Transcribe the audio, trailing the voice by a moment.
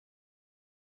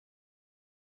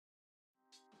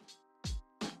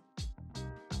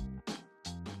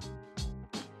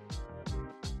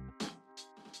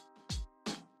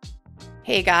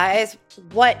Hey guys,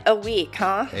 what a week,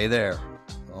 huh? Hey there.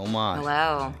 Oh my.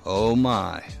 Hello. Oh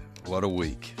my. What a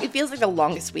week. It feels like the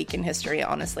longest week in history,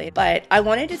 honestly. But I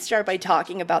wanted to start by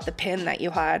talking about the pin that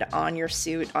you had on your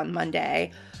suit on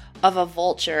Monday of a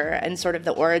vulture and sort of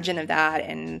the origin of that.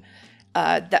 And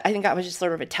I think that was just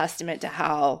sort of a testament to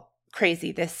how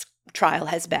crazy this trial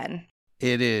has been.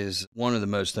 It is one of the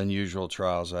most unusual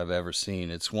trials I've ever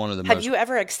seen. It's one of the Have you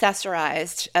ever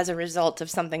accessorized as a result of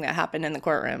something that happened in the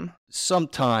courtroom?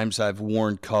 Sometimes I've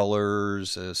worn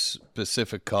colors, a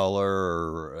specific color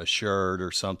or a shirt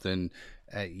or something,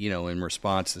 in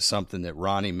response to something that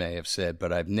Ronnie may have said,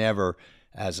 but I've never,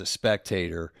 as a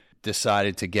spectator,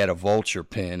 decided to get a vulture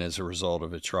pin as a result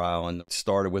of a trial. And it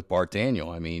started with Bart Daniel.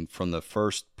 I mean, from the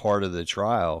first part of the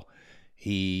trial,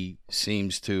 he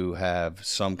seems to have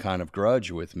some kind of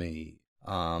grudge with me.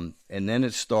 And then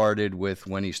it started with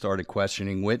when he started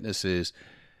questioning witnesses,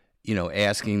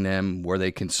 asking them, were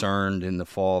they concerned in the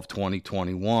fall of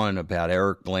 2021 about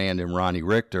Eric Bland and Ronnie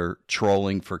Richter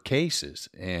trolling for cases?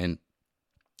 And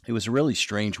it was a really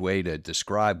strange way to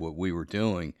describe what we were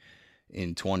doing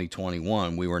in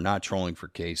 2021. We were not trolling for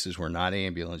cases. We're not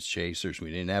ambulance chasers.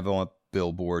 We didn't have on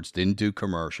billboards, didn't do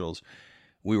commercials.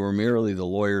 We were merely the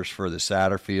lawyers for the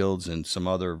Satterfields and some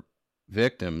other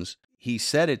victims. He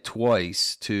said it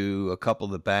twice to a couple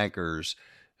of the bankers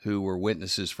who were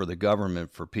witnesses for the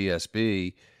government for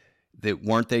PSB that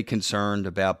weren't they concerned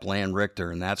about Bland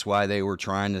Richter, and that's why they were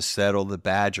trying to settle the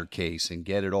Badger case and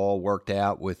get it all worked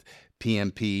out with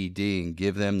PMPED and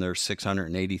give them their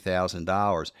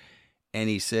 $680,000. And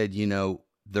he said,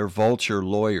 they're vulture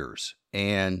lawyers.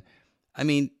 And, I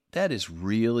mean, that is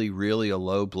really, really a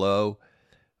low blow.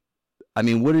 I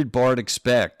mean, what did Bart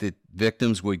expect? That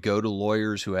victims would go to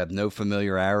lawyers who have no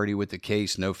familiarity with the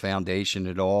case, no foundation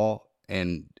at all,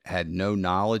 and had no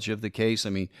knowledge of the case? I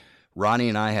mean, Ronnie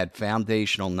and I had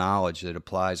foundational knowledge that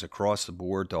applies across the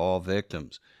board to all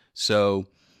victims. So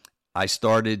I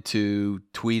started to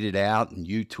tweet it out, and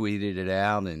you tweeted it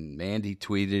out, and Mandy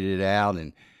tweeted it out,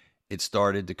 and it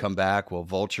started to come back. Well,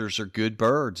 vultures are good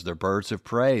birds. They're birds of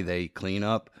prey. They clean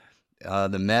up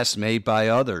the mess made by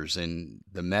others and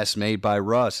the mess made by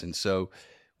Russ. And so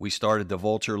we started the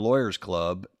Vulture Lawyers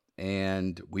Club,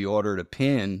 and we ordered a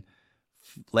pin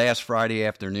last Friday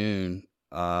afternoon,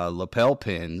 lapel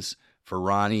pins for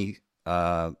Ronnie,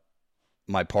 my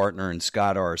partner, and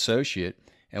Scott, our associate,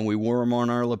 and we wore them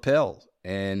on our lapel.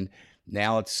 And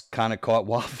now it's kind of caught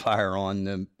wildfire on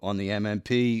the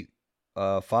MMP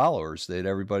followers that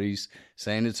everybody's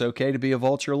saying it's okay to be a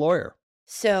vulture lawyer.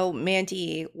 So,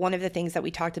 Mandy, one of the things that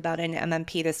we talked about in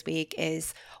MMP this week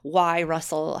is why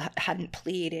Russell hadn't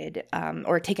pleaded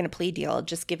or taken a plea deal,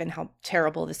 just given how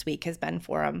terrible this week has been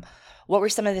for him. What were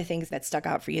some of the things that stuck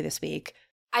out for you this week?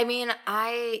 I mean,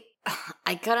 I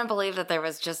couldn't believe that there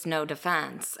was just no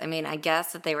defense. I mean, I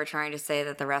guess that they were trying to say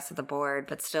that the rest of the board,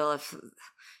 but still, if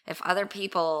other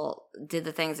people did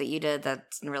the things that you did,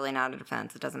 that's really not a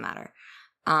defense. It doesn't matter.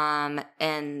 And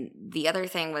the other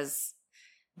thing was,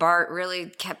 Bart really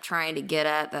kept trying to get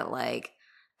at that, like,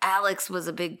 Alex was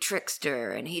a big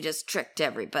trickster and he just tricked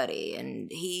everybody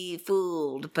and he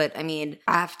fooled. But, I mean,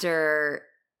 after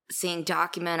seeing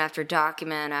document after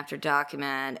document after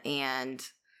document and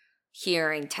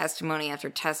hearing testimony after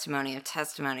testimony of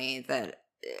testimony that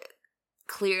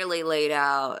clearly laid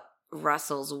out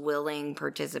Russell's willing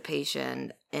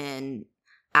participation in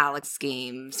Alex's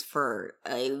schemes for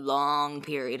a long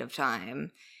period of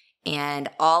time, and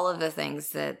all of the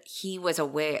things that he was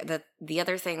aware that the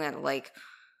other thing that, like,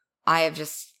 I have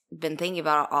just been thinking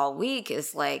about all week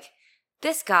is, like,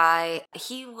 this guy,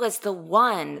 he was the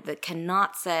one that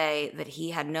cannot say that he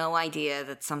had no idea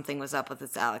that something was up with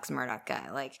this Alex Murdaugh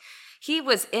guy. Like, he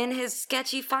was in his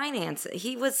sketchy finances.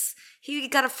 He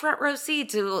got a front row seat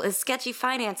to his sketchy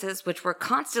finances, which were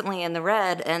constantly in the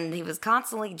red, and he was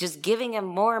constantly just giving him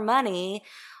more money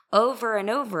over and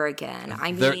over again.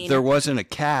 I mean, there wasn't a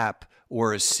cap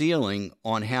or a ceiling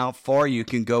on how far you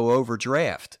can go over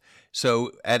draft.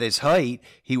 So at his height,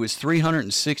 he was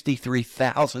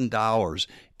 $363,000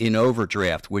 in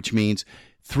overdraft, which means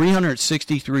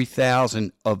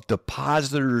 $363,000 of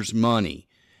depositors' money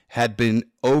had been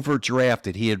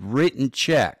overdrafted. He had written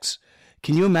checks.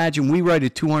 Can you imagine? We write a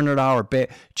 $200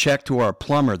 check to our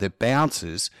plumber that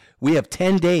bounces. We have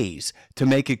 10 days to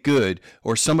make it good,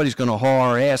 or somebody's going to haul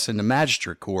our ass in the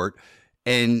magistrate court,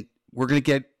 and we're going to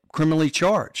get criminally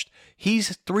charged.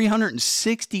 He's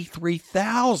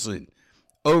 $363,000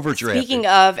 overdrafted. Speaking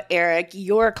of Eric,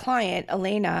 your client,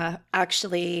 Elena,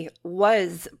 actually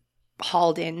was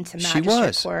hauled into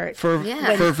magistrate court. For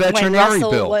veterinary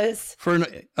bill. Was... For an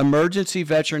emergency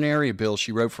veterinary bill,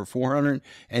 she wrote for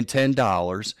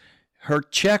 $410. Her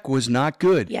check was not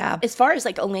good. Yeah. As far as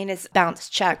like Elena's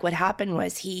bounced check, what happened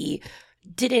was he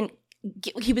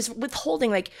was withholding,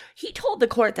 like he told the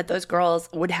court that those girls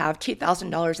would have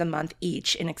 $2,000 a month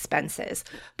each in expenses,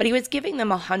 but he was giving them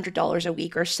 $100 a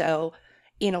week or so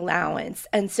in allowance.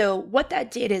 And so what that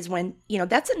did is when,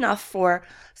 that's enough for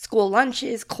school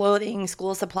lunches, clothing,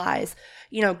 school supplies,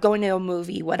 going to a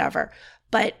movie, whatever.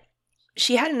 But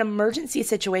she had an emergency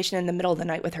situation in the middle of the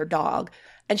night with her dog,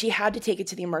 and she had to take it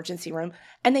to the emergency room,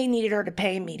 and they needed her to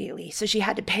pay immediately. So she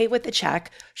had to pay with the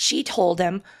check. She told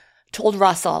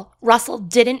Russell. Russell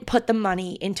didn't put the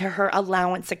money into her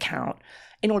allowance account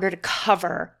in order to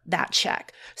cover that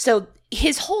check. So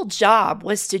his whole job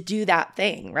was to do that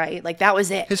thing, right? Like that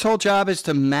was it. His whole job is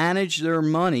to manage their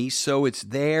money so it's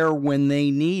there when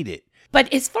they need it.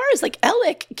 But as far as like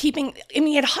Alec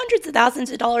he had hundreds of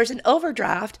thousands of dollars in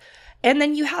overdraft. And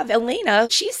then you have Elena,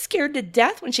 she's scared to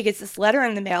death when she gets this letter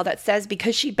in the mail that says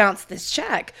because she bounced this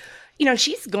check,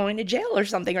 she's going to jail or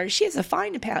something, or she has a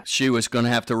fine to pay. She was going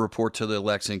to have to report to the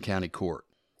Lexington County Court.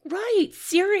 Right.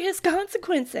 Serious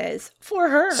consequences for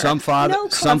her. Some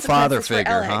father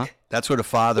figure, huh? That's what a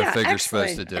father figure's excellent.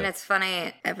 supposed to do. And it's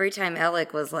funny, every time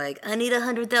Alec was like, I need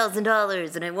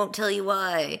 $100,000 and I won't tell you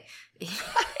why.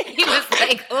 He was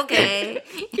like, okay,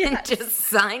 and just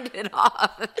signed it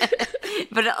off.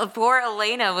 But poor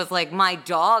Elena was like, my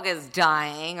dog is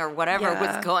dying or whatever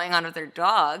was going on with her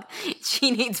dog. She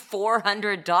needs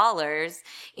 $400.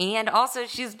 And also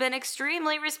she's been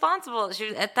extremely responsible.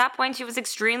 At that point, she was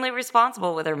extremely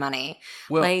responsible with her money.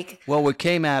 Well, what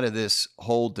came out of this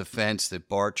whole defense that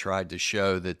Bart tried to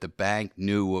show that the bank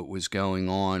knew what was going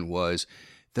on was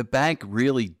the bank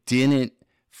really didn't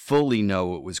fully know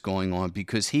what was going on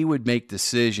because he would make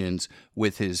decisions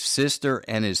with his sister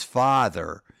and his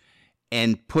father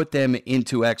and put them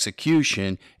into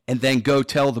execution and then go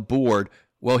tell the board,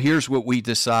 well, here's what we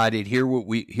decided,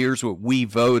 here's what we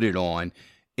voted on.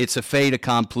 It's a fait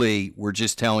accompli. We're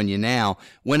just telling you now,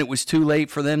 when it was too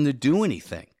late for them to do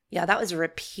anything. Yeah, that was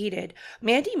repeated.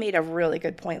 Mandy made a really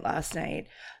good point last night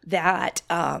that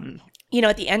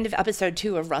at the end of episode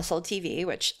 2 of Russell TV,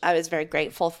 which I was very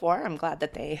grateful for. I'm glad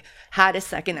that they had a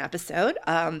second episode,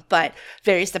 but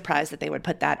very surprised that they would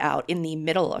put that out in the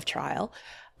middle of trial.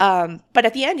 But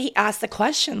at the end, he asked the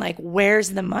question, like,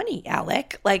 where's the money,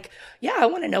 Alec? Like, yeah, I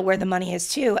want to know where the money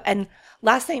is too. And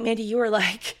last night, Mandy, you were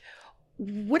like,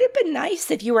 would it have been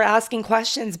nice if you were asking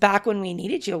questions back when we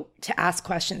needed you to ask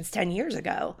questions 10 years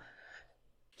ago?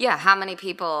 Yeah, how many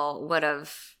people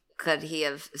could he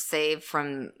have saved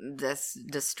from this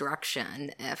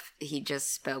destruction if he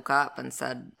just spoke up and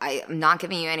said, I'm not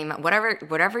giving you any money,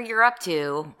 whatever you're up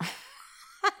to,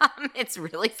 it's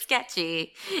really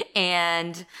sketchy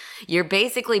and you're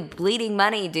basically bleeding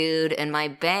money, dude, and my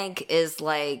bank is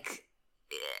not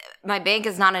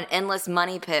an endless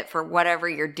money pit for whatever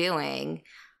you're doing.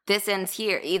 This ends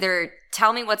here. Either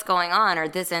tell me what's going on or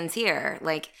this ends here.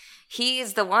 Like,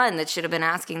 he's the one that should have been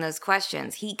asking those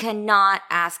questions. He cannot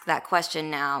ask that question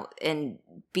now and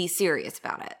be serious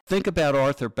about it. Think about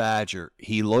Arthur Badger.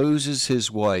 He loses his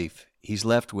wife. He's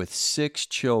left with 6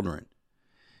 children.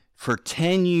 For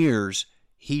 10 years,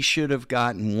 he should have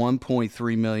gotten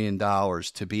 $1.3 million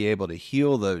to be able to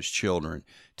heal those children,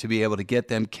 to be able to get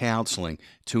them counseling,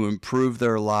 to improve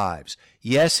their lives.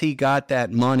 Yes, he got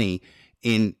that money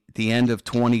in the end of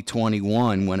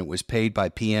 2021 when it was paid by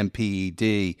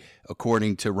PMPED,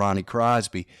 according to Ronnie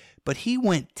Crosby. But he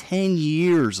went 10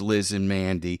 years, Liz and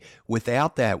Mandy,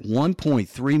 without that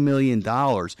 $1.3 million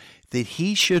that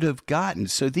he should have gotten.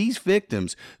 So these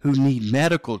victims who need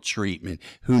medical treatment,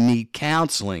 who need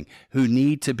counseling, who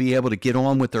need to be able to get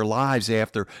on with their lives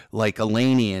after, like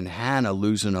Eleni and Hannah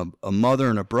losing a mother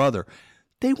and a brother,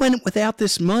 they went without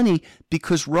this money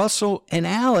because Russell and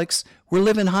Alex were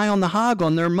living high on the hog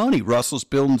on their money. Russell's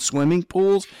building swimming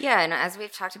pools. Yeah, and as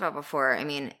we've talked about before, I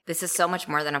mean, this is so much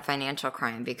more than a financial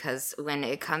crime because when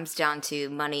it comes down to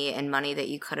money and money that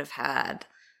you could have had,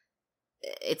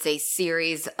 it's a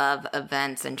series of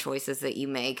events and choices that you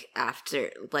make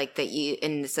after, like that you,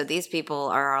 and so these people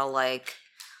are all like,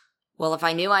 well, if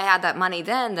I knew I had that money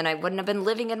then I wouldn't have been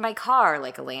living in my car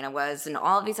like Elena was and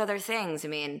all of these other things. I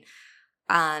mean,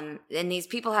 and these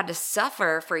people had to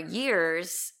suffer for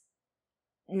years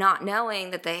not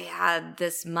knowing that they had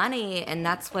this money, and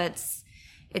that's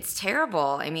it's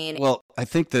terrible. I mean, well, I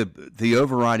think the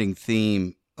overriding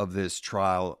theme of this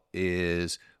trial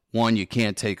is, one, you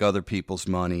can't take other people's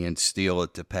money and steal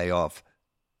it to pay off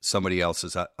somebody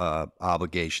else's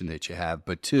obligation that you have.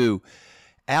 But two,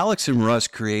 Alex and Russ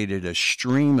created a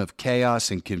stream of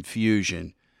chaos and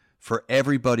confusion for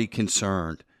everybody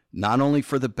concerned. not only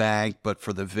for the bank, but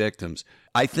for the victims.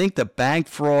 I think the bank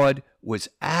fraud was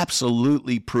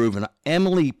absolutely proven.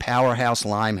 Emily Powerhouse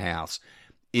Limehouse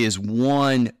is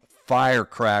one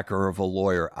firecracker of a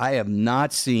lawyer. I have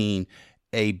not seen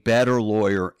a better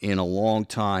lawyer in a long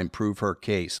time prove her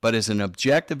case. But as an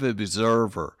objective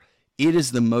observer, it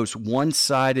is the most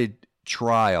one-sided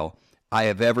trial I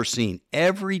have ever seen.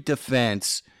 Every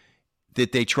defense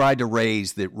that they tried to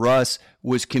raise, that Russ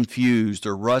was confused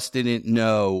or Russ didn't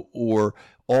know, or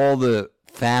all the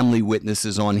family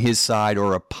witnesses on his side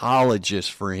or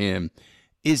apologists for him,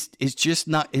 is just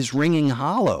not, is ringing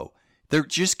hollow. They're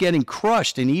just getting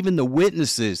crushed. And even the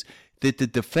witnesses that the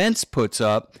defense puts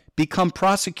up become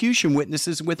prosecution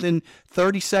witnesses within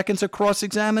 30 seconds of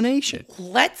cross-examination.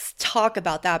 Let's talk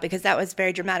about that, because that was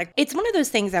very dramatic. It's one of those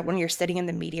things that when you're sitting in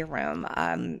the media room,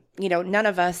 none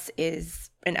of us is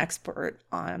an expert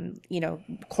on,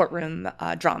 courtroom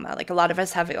drama. Like, a lot of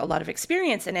us have a lot of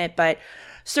experience in it, but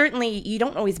certainly you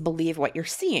don't always believe what you're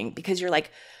seeing, because you're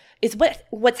like, is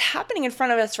what's happening in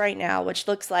front of us right now, which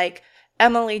looks like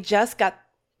Emily just got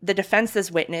the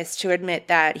defense's witness to admit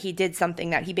that he did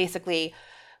something that he basically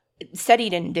said he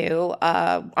didn't do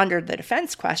under the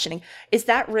defense questioning. Is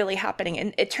that really happening?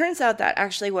 And it turns out that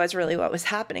actually was really what was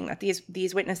happening, that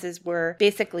these witnesses were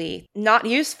basically not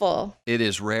useful. It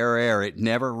is rare air. It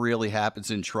never really happens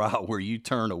in trial where you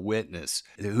turn a witness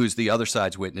who's the other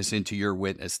side's witness into your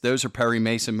witness. Those are Perry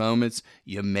Mason moments.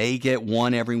 You may get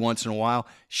one every once in a while.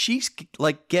 She's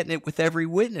like getting it with every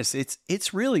witness.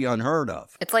 It's really unheard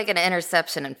of. It's like an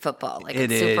interception in football. Like,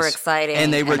 it's super exciting.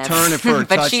 And they return it for a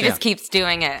touchdown. But she just keeps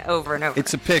doing it over and over.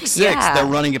 It's a pick six. Yeah. They're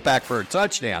running it back for a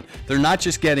touchdown. They're not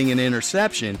just getting an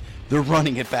interception. They're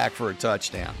running it back for a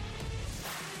touchdown.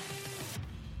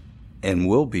 And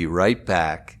we'll be right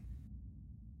back.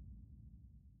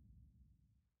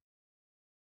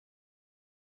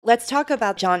 Let's talk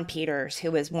about John Peters,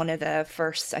 who was one of the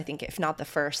first, I think, if not the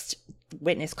first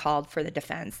witness called for the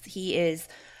defense. He is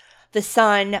the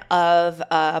son of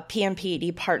a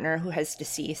PMPED partner who has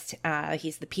deceased.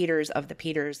 He's the Peters of the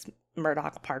Peters,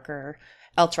 Murdoch, Parker,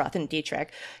 Eltroth, and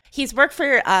Dietrich. He's worked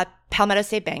for Palmetto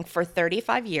State Bank for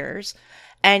 35 years,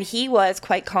 and he was,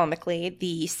 quite comically,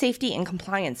 the safety and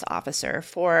compliance officer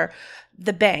for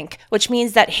the bank, which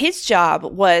means that his job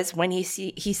was, when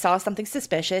he saw something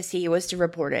suspicious, he was to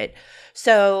report it.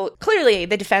 So clearly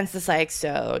the defense is like,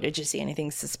 so did you see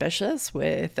anything suspicious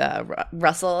with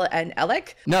Russell and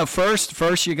Alec? No,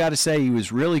 first you got to say he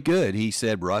was really good. He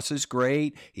said Russ is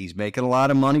great. He's making a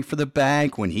lot of money for the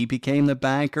bank. When he became the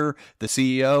banker, the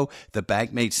CEO, the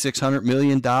bank made $600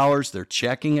 million. Their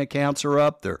checking accounts are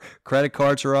up. Their credit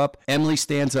cards are up. Emily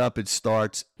stands up and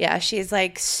starts. Yeah, she's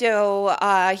like, so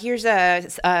here's a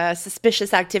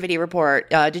suspicious activity report.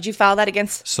 Did you file that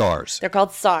against SARS? They're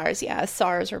called SARS. Yeah,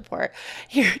 SARS report.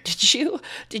 Here,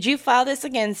 did you file this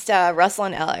against Russell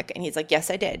and Alec? And he's like,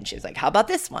 yes, I did. And she was like, how about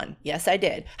this one? Yes, I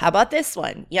did. How about this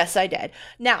one? Yes, I did.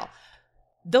 Now,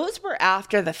 those were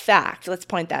after the fact. Let's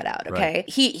point that out, okay? Right.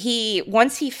 He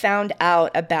once he found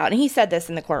out about, and he said this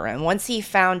in the courtroom, once he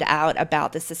found out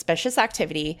about the suspicious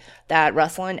activity that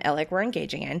Russell and Alec were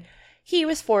engaging in, he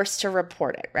was forced to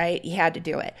report it, right? He had to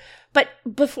do it. But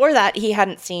before that, he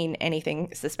hadn't seen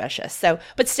anything suspicious. So,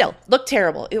 but still, looked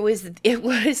terrible. It was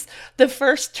the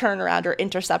first turnaround or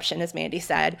interception, as Mandy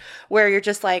said, where you're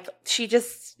just like, she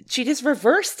just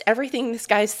reversed everything this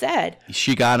guy said.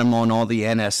 She got him on all the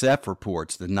NSF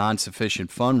reports, the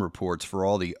non-sufficient fund reports for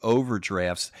all the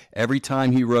overdrafts. Every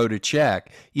time he wrote a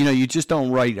check, you just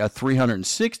don't write a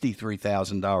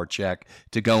 $363,000 check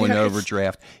to go in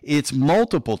overdraft. It's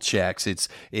multiple checks. It's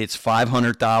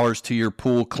 $500 to your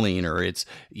pool cleaner. It's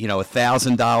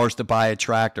 $1,000 to buy a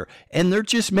tractor, and they're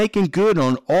just making good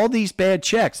on all these bad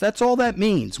checks. That's all that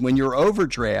means. When you're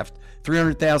overdraft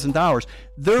 $300,000,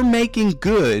 they're making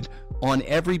good on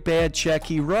every bad check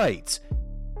he writes.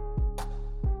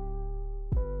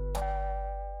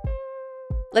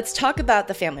 Let's talk about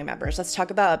the family members. Let's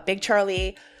talk about Big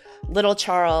Charlie, Little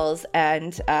Charles,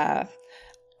 and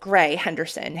Gray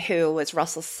Henderson, who was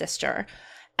Russell's sister.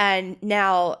 And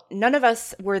now none of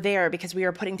us were there because we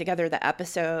were putting together the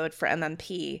episode for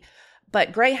MMP,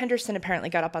 but Gray Henderson apparently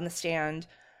got up on the stand,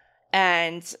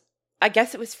 and I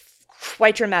guess it was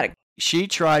quite dramatic. She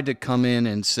tried to come in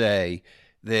and say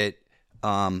that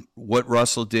what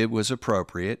Russell did was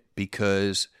appropriate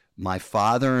because my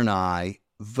father and I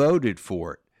voted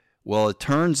for it. Well, it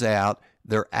turns out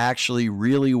there actually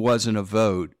really wasn't a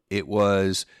vote. It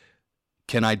was,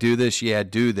 can I do this? Yeah,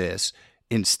 do this.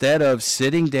 Instead of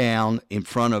sitting down in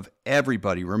front of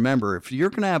everybody. Remember, if you're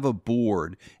going to have a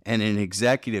board and an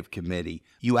executive committee,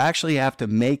 you actually have to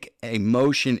make a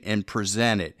motion and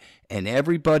present it. And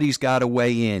everybody's got to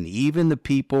weigh in. Even the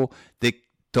people that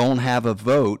don't have a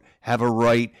vote have a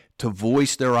right to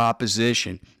voice their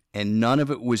opposition. And none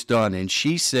of it was done. And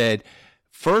she said,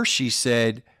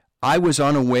 I was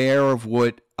unaware of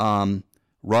what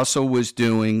Russell was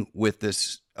doing with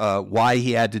this, why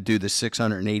he had to do the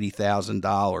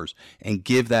 $680,000 and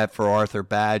give that for Arthur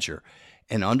Badger.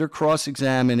 And under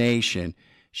cross-examination,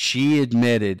 she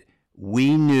admitted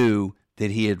we knew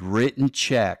that he had written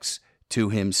checks to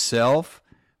himself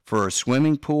for a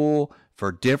swimming pool,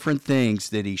 for different things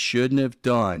that he shouldn't have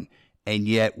done, and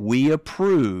yet we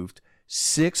approved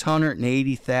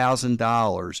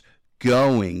 $680,000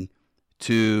 going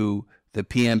to the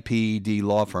PMPED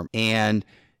law firm. And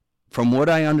from what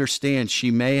I understand,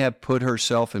 she may have put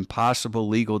herself in possible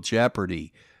legal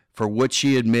jeopardy for what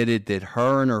she admitted that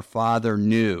her and her father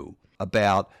knew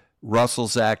about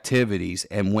Russell's activities,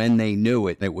 and when they knew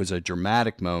it, it was a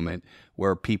dramatic moment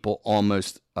where people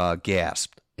almost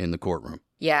gasped in the courtroom.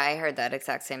 Yeah, I heard that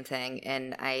exact same thing,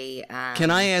 and Can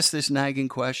I ask this nagging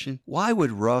question? Why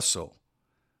would Russell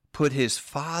put his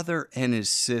father and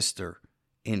his sister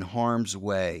in harm's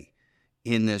way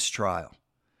in this trial?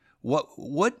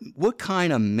 What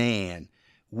kind of man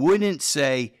wouldn't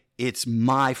say, it's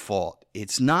my fault?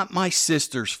 It's not my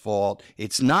sister's fault.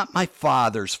 It's not my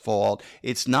father's fault.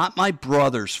 It's not my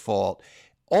brother's fault.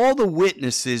 All the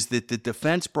witnesses that the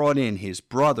defense brought in, his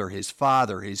brother, his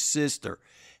father, his sister,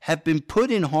 have been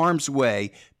put in harm's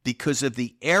way because of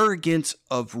the arrogance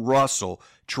of Russell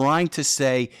trying to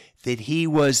say that he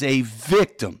was a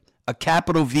victim, a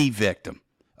capital V victim,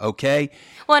 okay?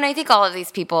 Well, and I think all of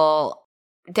these people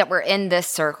that were in this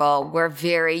circle were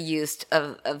very used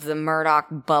of the Murdoch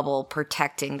bubble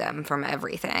protecting them from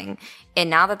everything. And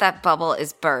now that that bubble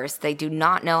is burst, they do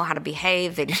not know how to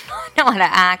behave. They do not know how to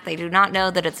act. They do not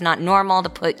know that it's not normal to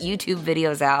put YouTube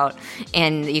videos out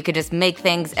and you could just make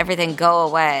everything go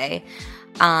away.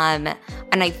 And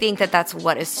I think that that's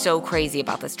what is so crazy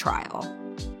about this trial.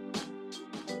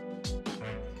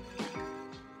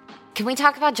 Can we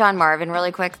talk about John Marvin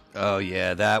really quick? Oh,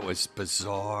 yeah, that was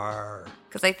bizarre.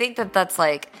 Because I think that that's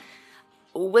like,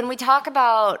 when we talk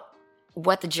about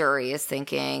what the jury is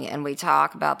thinking and we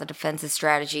talk about the defense's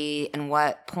strategy and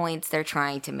what points they're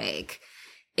trying to make,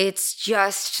 it's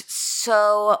just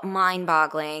so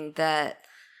mind-boggling that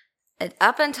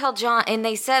up until John, and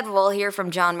they said, we'll hear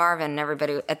from John Marvin, and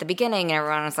everybody at the beginning, and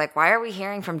everyone was like, why are we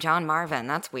hearing from John Marvin?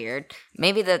 That's weird.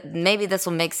 Maybe this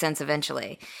will make sense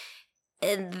eventually.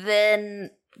 And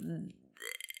then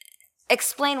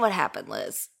explain what happened,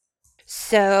 Liz.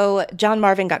 So John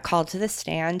Marvin got called to the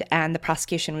stand, and the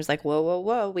prosecution was like,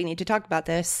 whoa, we need to talk about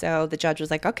this. So the judge was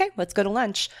like, okay, let's go to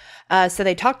lunch. So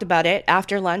they talked about it.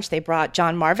 After lunch, they brought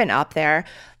John Marvin up there.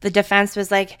 The defense was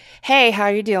like, hey, how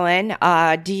are you doing?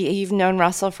 You've known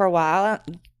Russell for a while.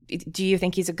 Do you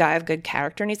think he's a guy of good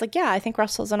character? And he's like, yeah, I think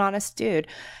Russell's an honest dude.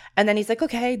 And then he's like,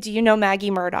 okay, do you know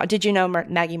Maggie Murdoch? Did you know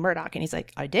Maggie Murdoch? And he's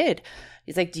like, I did.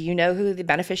 He's like, do you know who the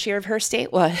beneficiary of her estate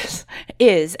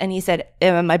is? And he said,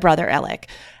 my brother, Alec.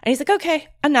 And he's like, okay,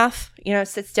 enough.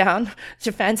 Sits down,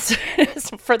 defense,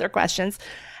 some further questions.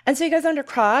 And so he goes under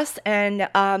cross, and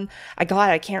I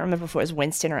can't remember if it was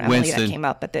Winston or Emily that came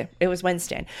up, but it was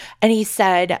Winston. And he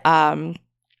said,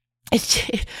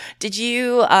 did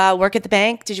you work at the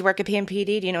bank? Did you work at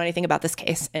PMPD? Do you know anything about this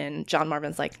case? And John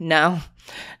Marvin's like, no.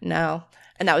 And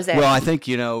that was it. Well, I think,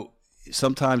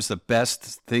 sometimes the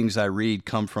best things I read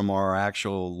come from our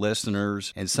actual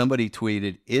listeners. And somebody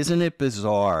tweeted, isn't it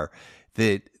bizarre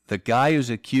that the guy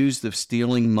who's accused of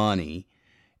stealing money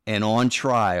and on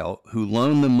trial, who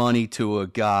loaned the money to a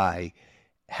guy,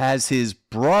 has his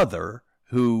brother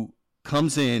who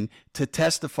comes in to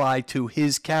testify to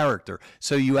his character.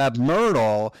 So you have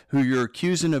Murdahl, who you're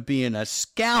accusing of being a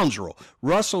scoundrel.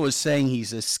 Russell is saying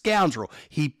he's a scoundrel.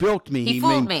 He bilked me. He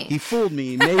fooled me. He fooled me.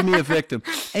 He made me a victim.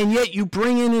 And yet you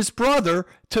bring in his brother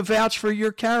to vouch for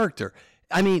your character.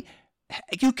 I mean,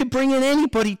 you could bring in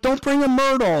anybody. Don't bring a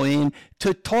Murdahl in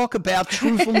to talk about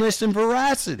truthfulness and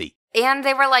veracity. And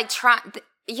they were like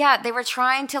they were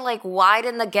trying to like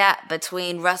widen the gap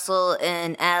between Russell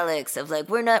and Alex of like,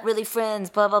 we're not really friends,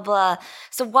 blah, blah, blah.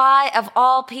 So why, of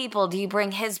all people, do you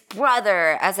bring his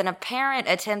brother as an apparent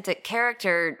attempt at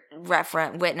character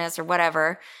witness or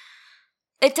whatever?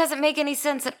 It doesn't make any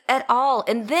sense at all.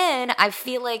 And then I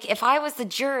feel like if I was the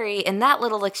jury and that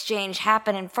little exchange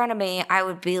happened in front of me, I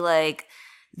would be like,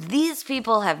 these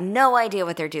people have no idea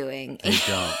what they're doing. They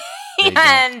don't.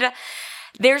 And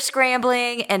they're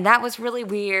scrambling, and that was really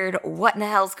weird. What in the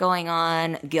hell's going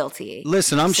on? Guilty.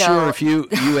 Listen, I'm sure if you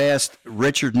asked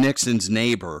Richard Nixon's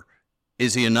neighbor,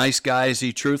 is he a nice guy? Is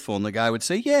he truthful? And the guy would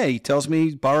say, yeah, he tells me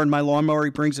he's borrowed my lawnmower, he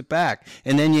brings it back.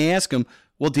 And then you ask him,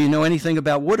 well, do you know anything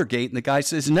about Watergate? And the guy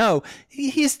says, no.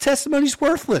 His testimony's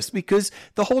worthless because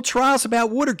the whole trial's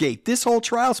about Watergate. This whole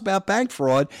trial's about bank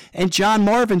fraud. And John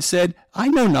Marvin said, I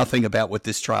know nothing about what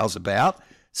this trial's about.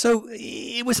 So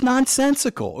it was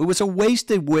nonsensical. It was a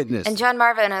wasted witness. And John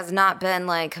Marvin has not been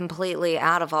like completely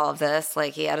out of all of this.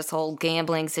 Like he had his whole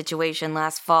gambling situation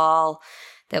last fall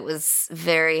that was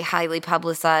very highly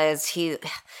publicized. He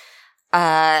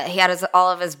had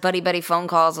all of his buddy phone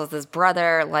calls with his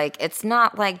brother. Like, it's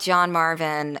not like John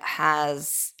Marvin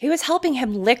has... He was helping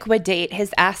him liquidate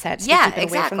his assets to keep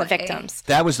it away from the victims.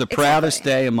 That was the proudest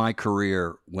day of my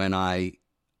career when I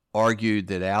argued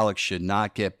that Alex should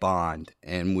not get bond,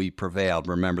 and we prevailed.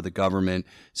 Remember, the government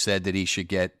said that he should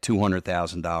get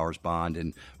 $200,000 bond,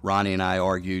 and Ronnie and I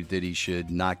argued that he should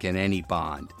not get any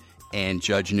bond. And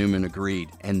Judge Newman agreed.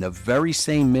 And the very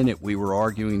same minute we were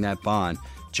arguing that bond,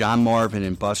 John Marvin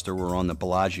and Buster were on the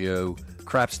Bellagio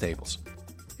craps tables.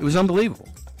 It was unbelievable.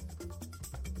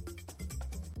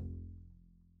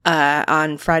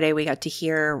 On Friday, we got to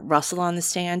hear Russell on the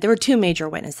stand. There were two major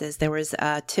witnesses. There was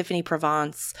Tiffany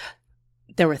Provence.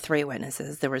 There were three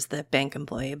witnesses. There was the bank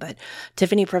employee, but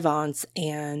Tiffany Provence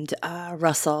and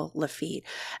Russell Laffitte.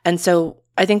 And so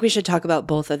I think we should talk about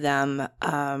both of them,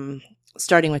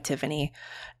 starting with Tiffany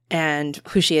and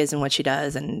who she is and what she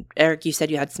does. And Eric, you said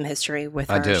you had some history with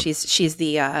her. I do. She's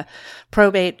the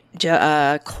probate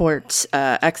court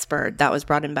expert that was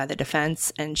brought in by the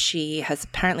defense, and she has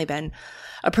apparently been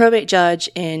a probate judge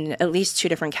in at least two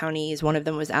different counties. One of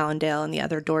them was Allendale and the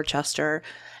other Dorchester.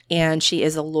 And she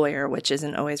is a lawyer, which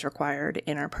isn't always required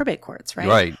in our probate courts, right?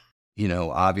 Right. You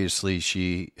know, obviously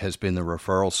she has been the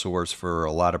referral source for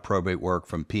a lot of probate work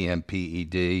from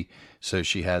PMPED, so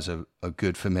she has a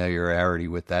good familiarity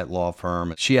with that law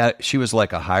firm. She was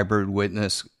like a hybrid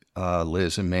witness,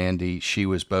 Liz and Mandy. She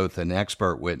was both an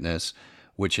expert witness,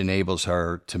 which enables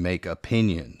her to make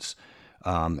opinions,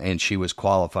 and she was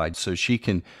qualified, so she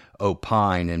can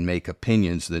opine and make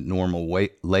opinions that normal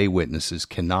lay witnesses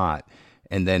cannot.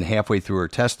 And then halfway through her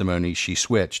testimony, she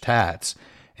switched hats,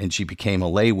 and she became a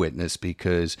lay witness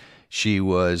because she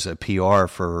was a PR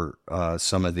for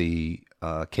some of the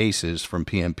cases from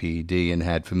PMPED and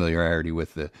had familiarity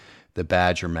with the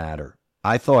Badger matter.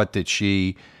 I thought that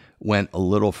she went a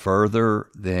little further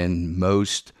than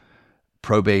most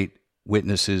probate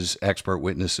witnesses, expert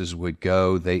witnesses would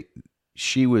go.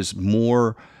 She was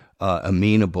more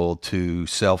amenable to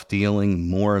self-dealing,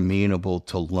 more amenable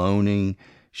to loaning.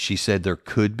 She said there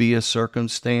could be a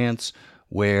circumstance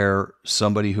where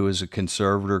somebody who is a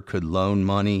conservator could loan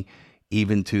money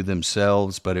even to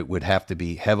themselves, but it would have to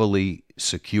be heavily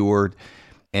secured.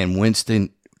 And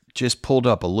Winston just pulled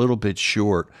up a little bit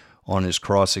short on his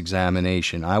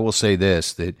cross-examination. I will say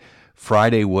this, that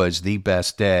Friday was the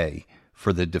best day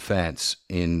for the defense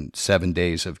in 7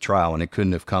 days of trial, and it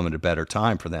couldn't have come at a better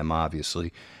time for them,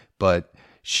 obviously. But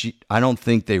I don't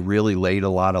think they really laid a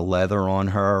lot of leather on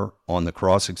her on the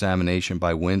cross-examination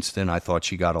by Winston. I thought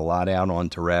she got a lot out on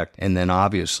direct. And then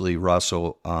obviously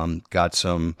Russell got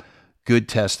some good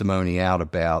testimony out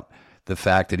about the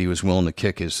fact that he was willing to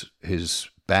kick his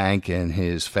bank and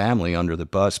his family under the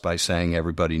bus by saying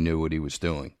everybody knew what he was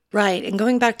doing. Right. And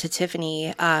going back to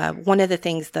Tiffany, one of the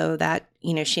things, though, that,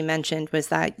 she mentioned was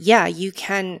that, yeah, you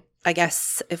can, I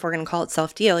guess, if we're going to call it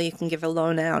self-deal, you can give a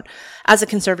loan out. As a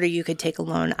conservator, you could take a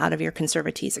loan out of your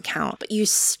conservatee's account, but you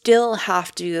still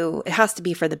have to, it has to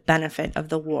be for the benefit of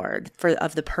the ward,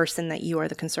 of the person that you are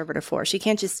the conservator for. So you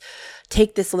can't just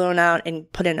take this loan out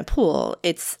and put in a pool.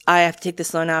 I have to take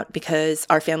this loan out because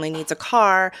our family needs a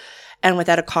car. And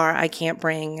without a car, I can't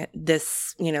bring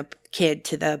this, kid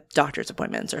to the doctor's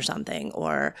appointments or something,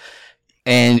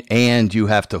 And you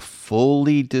have to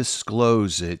fully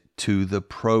disclose it to the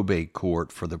probate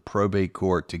court for the probate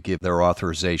court to give their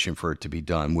authorization for it to be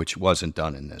done, which wasn't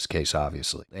done in this case,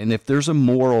 obviously. And if there's a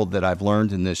moral that I've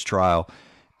learned in this trial,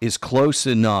 is close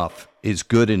enough is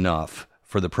good enough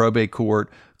for the probate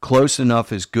court, close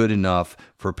enough is good enough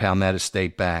for Palmetto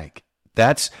State Bank.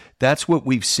 That's what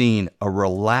we've seen, a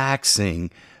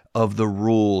relaxing of the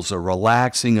rules, a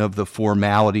relaxing of the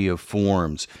formality of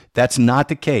forms. That's not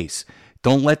the case.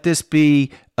 Don't let this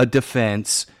be a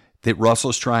defense that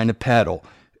Russell's trying to peddle.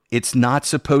 It's not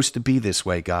supposed to be this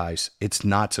way, guys. It's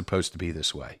not supposed to be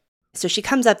this way. So she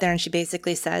comes up there and she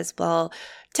basically says, well,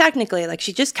 technically, like,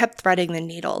 she just kept threading the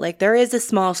needle. Like, there is a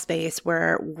small space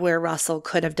where Russell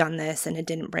could have done this and it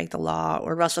didn't break the law,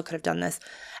 or Russell could have done this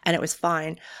and it was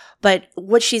fine. But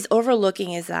what she's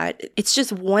overlooking is that it's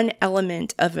just one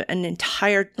element of an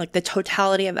entire, like, the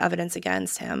totality of evidence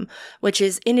against him, which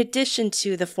is, in addition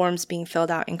to the forms being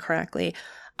filled out incorrectly,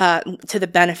 to the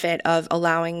benefit of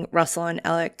allowing Russell and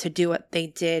Alec to do what they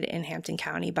did in Hampton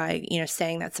County by,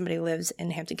 saying that somebody lives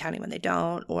in Hampton County when they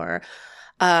don't, or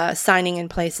signing in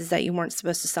places that you weren't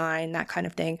supposed to sign, that kind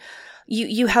of thing.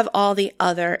 You have all the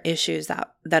other issues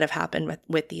that have happened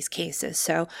with these cases.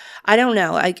 So I don't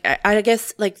know. I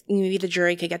guess, like, maybe the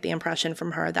jury could get the impression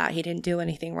from her that he didn't do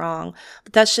anything wrong,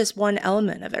 but that's just one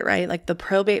element of it, right? Like, the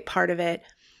probate part of it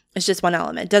is just one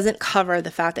element. It doesn't cover the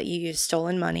fact that you used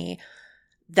stolen money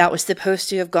that was supposed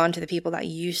to have gone to the people that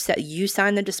you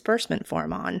signed the disbursement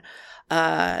form on.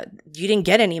 You didn't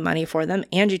get any money for them,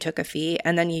 and you took a fee,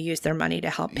 and then you used their money to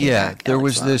help pay back. There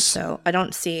was loan. this. So I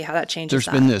don't see how that changes.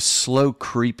 There's been this slow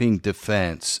creeping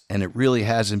defense, and it really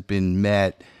hasn't been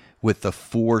met with the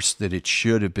force that it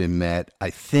should have been met, I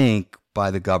think,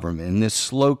 by the government. And this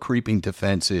slow creeping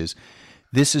defense is,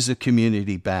 this is a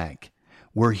community bank.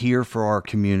 We're here for our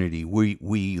community. We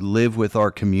live with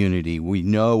our community. We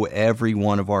know every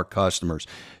one of our customers.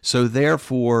 So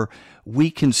therefore,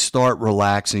 we can start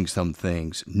relaxing some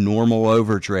things. Normal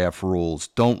overdraft rules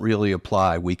don't really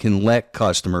apply. We can let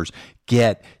customers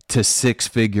get to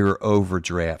six-figure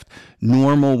overdraft.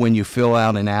 Normal, when you fill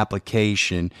out an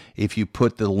application, if you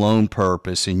put the loan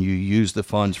purpose and you use the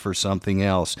funds for something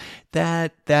else,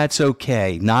 that's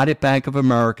okay. Not at Bank of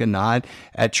America, not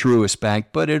at Truist Bank,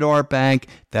 but at our bank,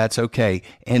 that's okay.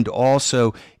 And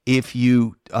also, if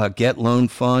you get loan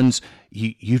funds,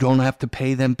 you don't have to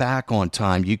pay them back on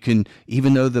time. You can,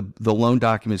 even though the loan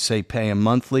documents say pay them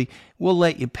monthly, we'll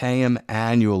let you pay them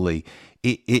annually.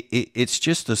 It's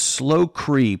just a slow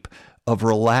creep of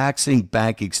relaxing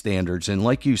banking standards. And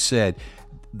like you said,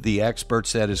 the expert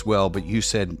said as well, but you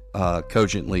said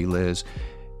cogently, Liz,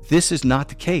 this is not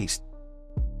the case.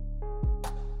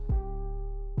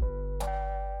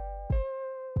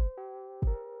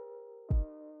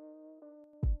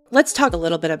 Let's talk a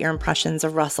little bit of your impressions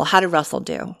of Russell. How did Russell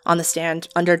do on the stand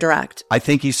under direct? I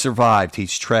think he survived.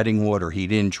 He's treading water. He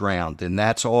didn't drown. And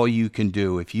that's all you can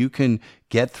do. If you can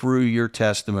get through your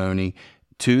testimony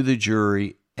to the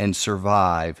jury and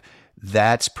survive,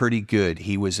 that's pretty good.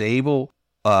 He was able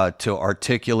to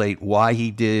articulate why he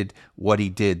did what he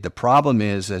did. The problem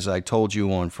is, as I told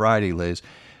you on Friday, Liz,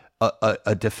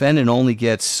 a defendant only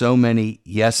gets so many,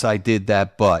 yes, I did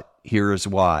that, but here is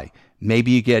why.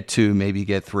 Maybe you get 2, maybe you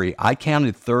get 3. I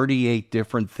counted 38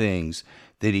 different things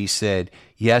that he said,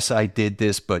 yes, I did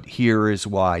this, but here is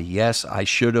why. Yes, I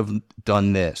should have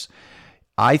done this.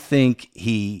 I think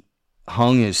he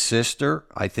hung his sister.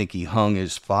 I think he hung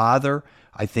his father.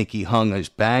 I think he hung his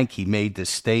bank. He made the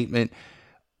statement.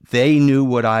 They knew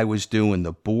what I was doing.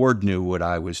 The board knew what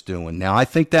I was doing. Now, I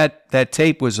think that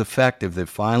tape was effective, that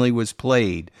finally was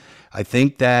played. I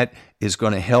think that is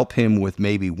going to help him with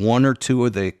maybe 1 or 2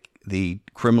 of the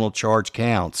criminal charge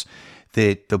counts,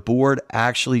 that the board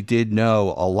actually did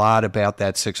know a lot about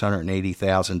that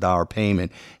 $680,000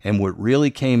 payment. And what really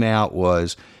came out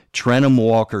was Trenum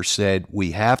Walker said,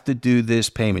 we have to do this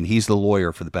payment. He's the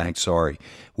lawyer for the bank, sorry.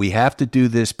 We have to do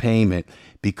this payment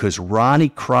because Ronnie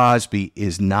Crosby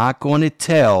is not going to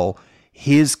tell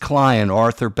his client,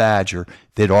 Arthur Badger,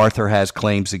 that Arthur has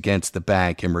claims against the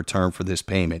bank in return for this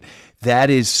payment. That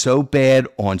is so bad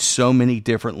on so many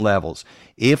different levels.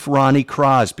 If Ronnie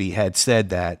Crosby had said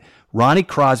that, Ronnie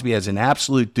Crosby has an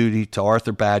absolute duty to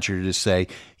Arthur Badger to say,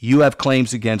 you have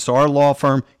claims against our law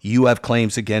firm, you have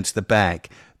claims against the bank.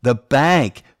 The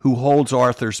bank, who holds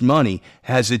Arthur's money,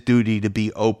 has a duty to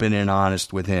be open and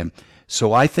honest with him.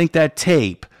 So I think that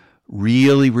tape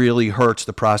really, really hurts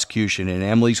the prosecution, and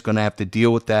Emily's going to have to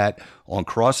deal with that on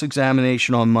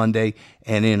cross-examination on Monday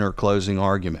and in her closing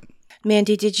argument.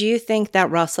 Mandy, did you think that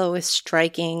Russell was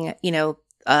striking,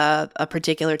 a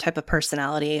particular type of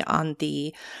personality on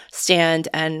the stand,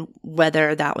 and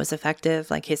whether that was effective,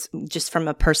 like just from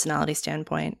a personality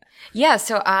standpoint? Yeah,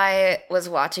 so I was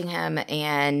watching him,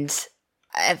 and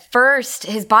at first,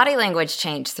 his body language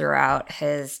changed throughout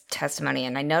his testimony,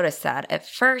 and I noticed that. At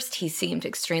first, he seemed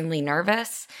extremely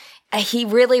nervous. But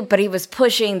he was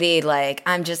pushing the,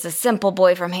 I'm just a simple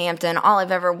boy from Hampton. All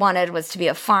I've ever wanted was to be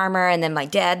a farmer, and then my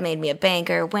dad made me a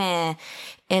banker. Wah.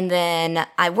 And then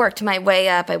I worked my way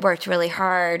up. I worked really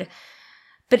hard.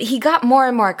 But he got more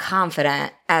and more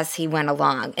confident as he went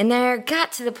along. And there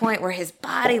got to the point where his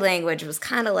body language was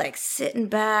kind of sitting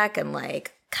back and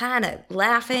kind of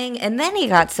laughing. And then he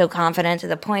got so confident to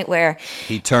the point where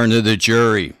he turned to the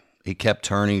jury. He kept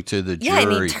turning to the jury. Yeah,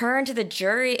 and he turned to the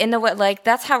jury. And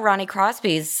that's how Ronnie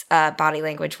Crosby's body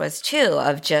language was too,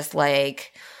 of just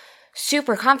like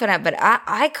super confident. But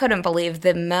I couldn't believe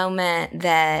the moment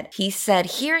that he said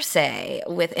hearsay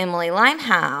with Emily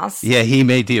Limehouse. Yeah, he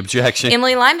made the objection.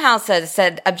 Emily Limehouse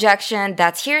said objection,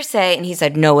 that's hearsay. And he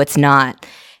said, no, it's not.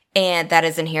 And that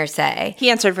isn't hearsay. He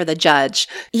answered for the judge.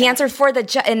 He answered for the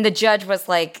judge. And the judge was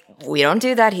like, we don't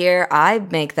do that here. I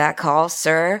make that call,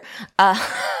 sir.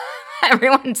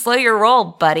 Everyone slow your roll,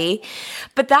 buddy.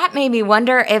 But that made me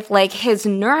wonder if like his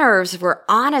nerves were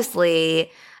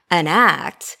honestly an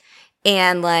act.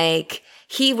 And like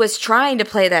he was trying to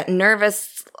play that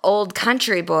nervous old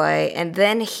country boy. And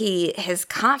then his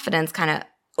confidence kind of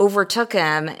overtook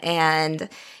him and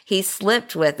he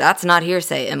slipped with, that's not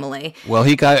hearsay, Emily. Well,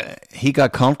 he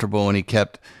got comfortable and he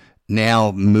kept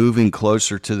now moving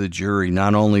closer to the jury,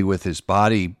 not only with his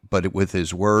body, but with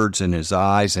his words and his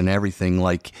eyes and everything.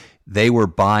 Like they were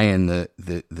buying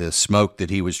the smoke that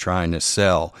he was trying to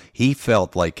sell. He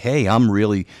felt like, hey, I'm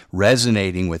really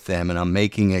resonating with them and I'm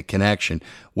making a connection.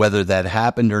 Whether that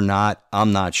happened or not,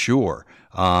 I'm not sure.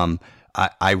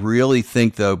 I really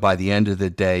think, though, by the end of the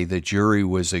day, the jury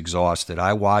was exhausted.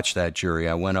 I watched that jury.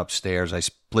 I went upstairs. I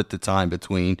split the time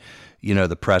between,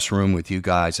 the press room with you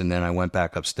guys, and then I went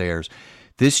back upstairs.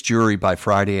 This jury, by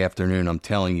Friday afternoon, I'm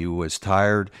telling you, was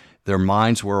tired. Their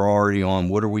minds were already on,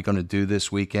 what are we going to do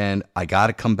this weekend? I got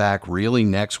to come back really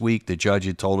next week. The judge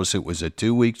had told us it was a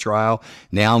 2-week trial.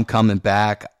 Now I'm coming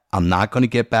back. I'm not going to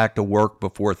get back to work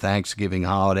before Thanksgiving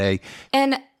holiday.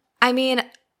 And, I mean,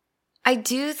 I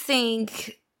do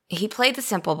think he played the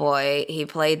simple boy. He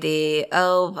played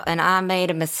and I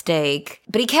made a mistake.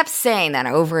 But he kept saying that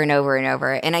over and over and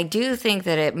over. And I do think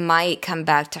that it might come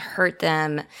back to hurt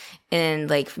them. And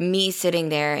like me sitting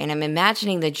there, and I'm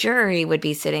imagining the jury would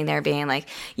be sitting there being like,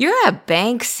 you're a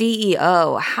bank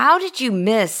CEO. How did you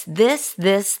miss this?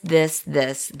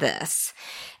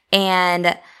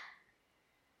 And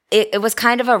it was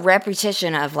kind of a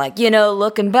repetition of like,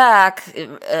 looking back,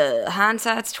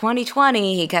 hindsight's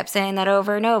 2020. He kept saying that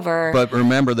over and over. But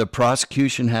remember, the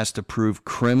prosecution has to prove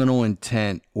criminal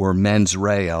intent, or mens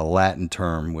rea, a Latin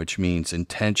term, which means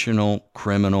intentional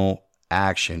criminal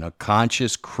action, a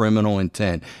conscious criminal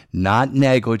intent, not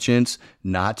negligence,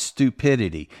 not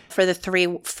stupidity. For the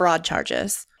 3 fraud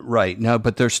charges. Right. No,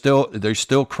 but there's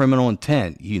still criminal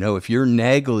intent. If you're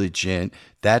negligent,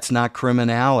 that's not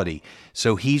criminality.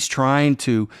 So he's trying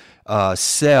to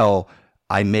sell,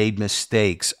 I made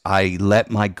mistakes. I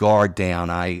let my guard down.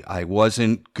 I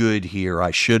wasn't good here.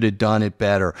 I should have done it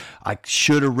better. I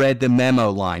should have read the memo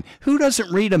line. Who doesn't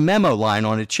read a memo line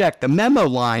on a check? The memo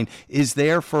line is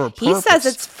there for a purpose. He says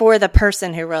it's for the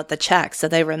person who wrote the check, so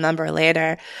they remember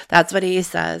later. That's what he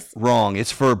says. Wrong.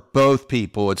 It's for both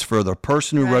people. It's for the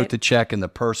person who wrote the check and the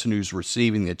person who's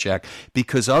receiving the check,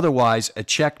 because otherwise a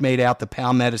check made out the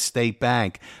Palmetto State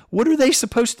Bank, what are they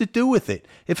supposed to do with it?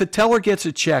 If a teller gets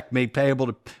a check made payable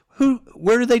to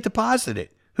where do they deposit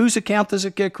it? Whose account does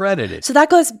it get credited? So that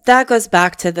goes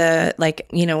back to the,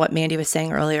 what Mandy was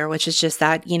saying earlier, which is just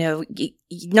that,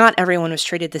 not everyone was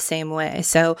treated the same way.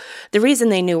 So the reason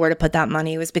they knew where to put that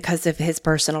money was because of his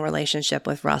personal relationship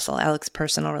with Russell, Alex's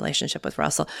personal relationship with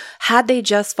Russell. Had they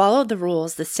just followed the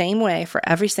rules the same way for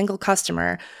every single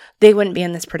customer, they wouldn't be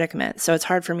in this predicament. So it's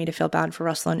hard for me to feel bad for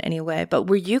Russell in any way. But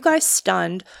were you guys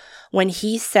stunned when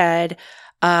he said,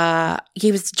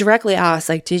 he was directly asked,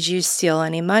 like, did you steal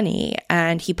any money?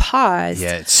 And he paused.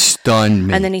 Yeah, it stunned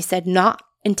me. And then he said, not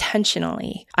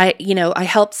intentionally. I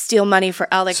helped steal money for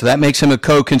Alex. So that makes him a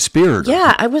co-conspirator.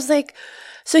 Yeah, I was like,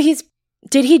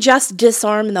 did he just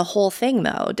disarm the whole thing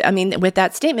though? I mean, with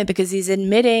that statement, because he's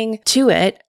admitting to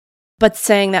it, but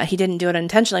saying that he didn't do it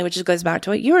intentionally, which goes back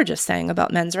to what you were just saying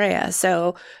about mens rea.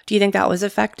 So do you think that was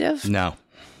effective?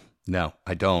 No,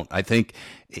 I don't. I think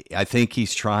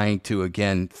he's trying to,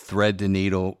 again, thread the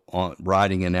needle on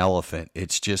riding an elephant.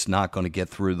 It's just not going to get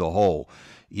through the hole.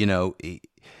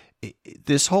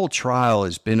 This whole trial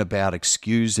has been about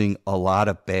excusing a lot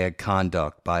of bad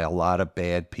conduct by a lot of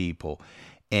bad people.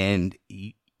 And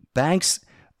he's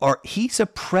a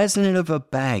president of a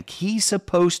bank. He's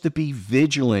supposed to be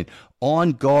vigilant,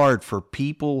 on guard for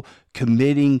people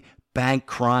committing bank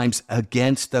crimes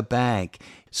against the bank.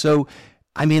 So,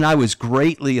 I mean, I was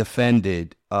greatly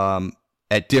offended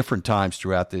at different times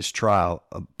throughout this trial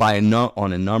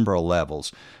on a number of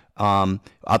levels. I'll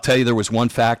tell you, there was one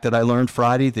fact that I learned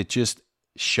Friday that just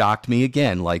shocked me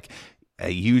again. Like,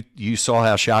 you saw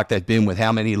how shocked I've been with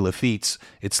how many Laffittes.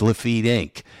 It's Laffitte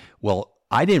Inc. Well,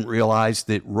 I didn't realize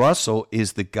that Russell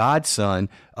is the godson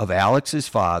of Alex's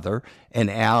father, and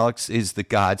Alex is the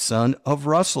godson of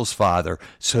Russell's father.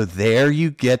 So there you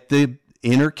get the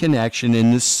interconnection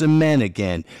in the cement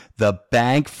again. The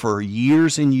bank for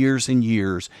years and years and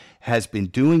years has been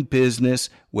doing business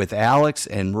with Alex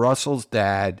and Russell's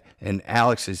dad and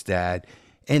Alex's dad,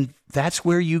 and that's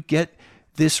where you get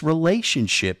this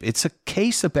relationship. It's a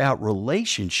case about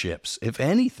relationships, if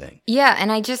anything. Yeah,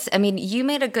 and you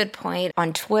made a good point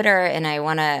on Twitter, and I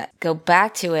want to go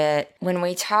back to it when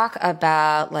we talk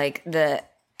about like the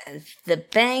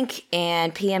bank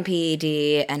and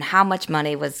PMPED and how much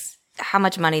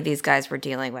money these guys were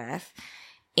dealing with.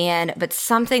 But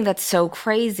something that's so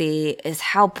crazy is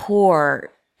how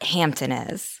poor Hampton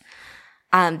is.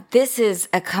 This is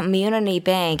a community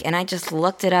bank, and I just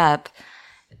looked it up.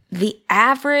 The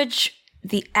average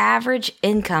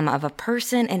income of a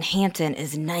person in Hampton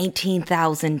is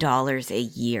 $19,000 a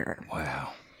year. Wow.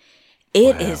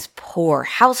 It is poor.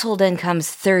 Household income's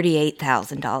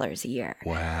 $38,000 a year.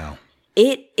 Wow.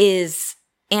 It is,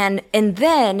 and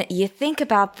then you think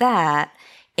about that,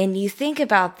 and you think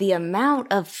about the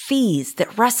amount of fees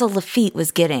that Russell Laffitte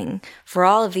was getting for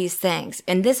all of these things.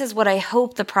 And this is what I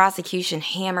hope the prosecution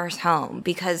hammers home,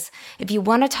 because if you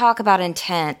want to talk about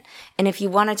intent, and if you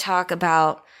want to talk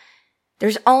about,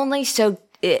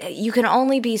 you can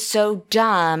only be so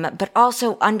dumb, but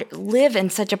also live in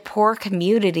such a poor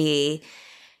community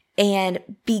and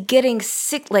be getting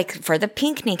sick, like for the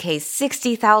Pinckney case,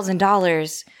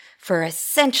 $60,000 for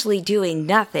essentially doing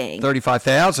nothing.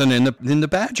 $35,000 in the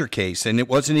Badger case, and it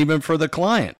wasn't even for the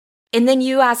client. And then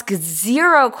you ask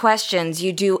zero questions.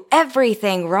 You do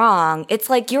everything wrong. It's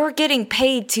like you're getting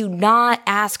paid to not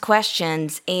ask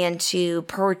questions and to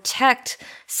protect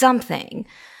something.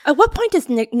 At what point does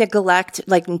neglect,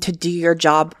 like to do your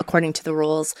job according to the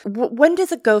rules, when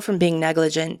does it go from being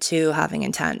negligent to having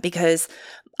intent? Because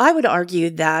I would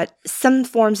argue that some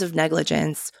forms of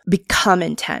negligence become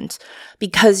intent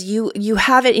because you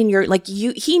have it in your,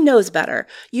 he knows better.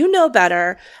 You know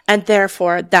better, and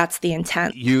therefore that's the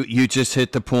intent. You just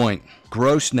hit the point.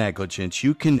 Gross negligence.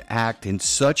 You can act in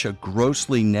such a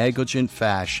grossly negligent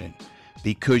fashion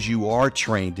because you are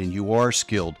trained and you are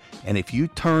skilled. And if you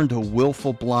turn a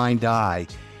willful blind eye,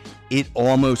 it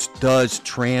almost does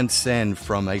transcend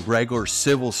from a regular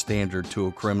civil standard to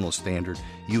a criminal standard.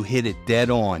 You hit it dead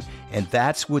on. And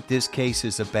that's what this case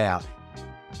is about.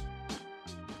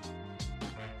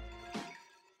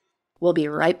 We'll be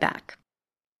right back.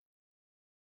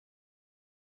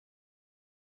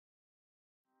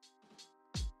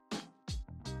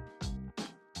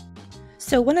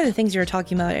 So one of the things you were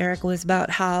talking about, Eric, was about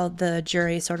how the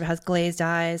jury sort of has glazed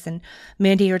eyes, and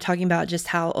Mandy, you were talking about just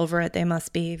how over it they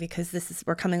must be because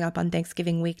we're coming up on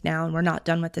Thanksgiving week now, and we're not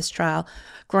done with this trial.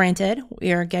 Granted,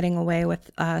 we are getting away with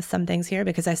some things here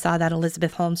because I saw that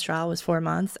Elizabeth Holmes trial was 4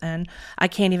 months, and I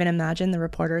can't even imagine the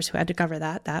reporters who had to cover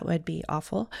that. That would be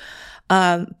awful.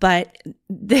 Oh my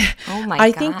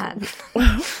God.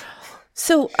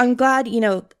 So I'm glad,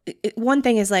 one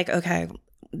thing is like, okay,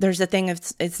 there's a thing of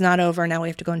it's not over now, we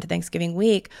have to go into Thanksgiving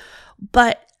week,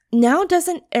 but now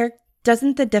doesn't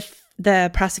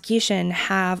the prosecution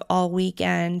have all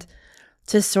weekend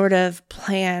to sort of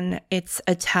plan its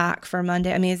attack for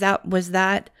Monday? I mean, was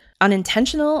that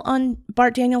unintentional on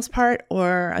Bart Daniels' part,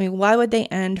 or why would they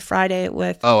end Friday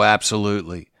with? Oh,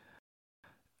 absolutely.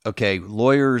 Okay,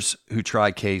 lawyers who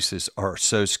try cases are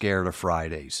so scared of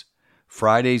Fridays.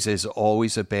 Fridays is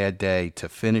always a bad day to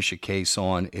finish a case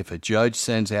on. If a judge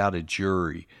sends out a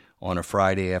jury on a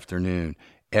Friday afternoon,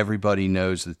 everybody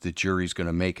knows that the jury's going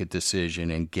to make a decision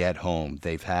and get home.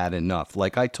 They've had enough.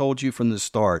 Like I told you from the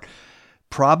start,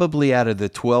 probably out of the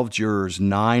 12 jurors,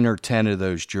 9 or 10 of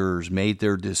those jurors made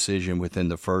their decision within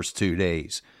the first 2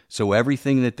 days. So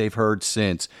everything that they've heard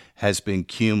since has been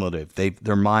cumulative.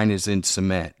 Their mind is in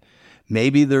cement.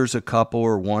 Maybe there's a couple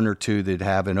or one or two that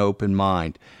have an open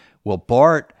mind. Well,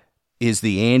 Bart is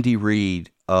the Andy Reid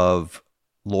of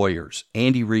lawyers.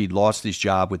 Andy Reid lost his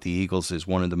job with the Eagles as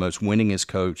one of the most winningest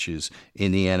coaches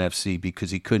in the NFC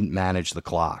because he couldn't manage the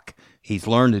clock. He's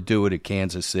learned to do it at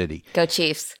Kansas City. Go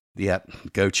Chiefs. Yep,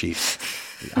 go Chiefs.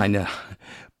 I know.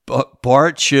 But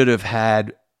Bart should have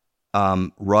had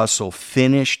Russell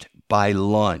finished by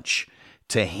lunch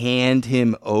to hand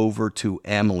him over to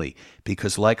Emily.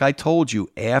 Because like I told you,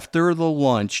 after the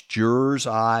lunch, jurors'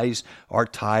 eyes are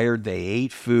tired. They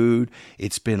ate food.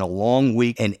 It's been a long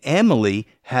week. And Emily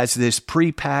has this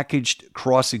prepackaged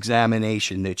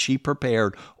cross-examination that she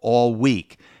prepared all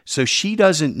week. So she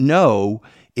doesn't know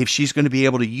if she's going to be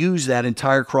able to use that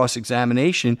entire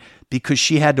cross-examination because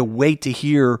she had to wait to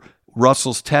hear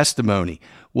Russell's testimony.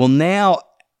 Well, now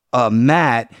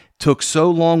Matt took so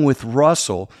long with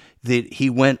Russell that he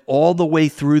went all the way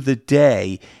through the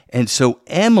day. And so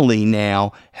Emily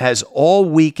now has all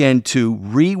weekend to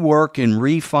rework and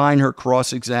refine her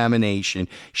cross-examination.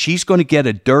 She's going to get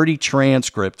a dirty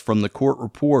transcript from the court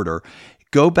reporter,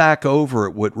 go back over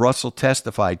it, what Russell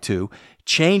testified to,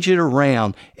 change it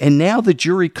around, and now the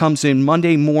jury comes in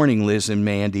Monday morning, Liz and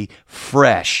Mandy,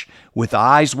 fresh, with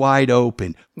eyes wide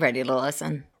open. Ready to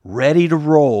listen. Ready to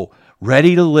roll.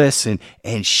 Ready to listen,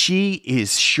 and she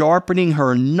is sharpening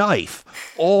her knife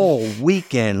all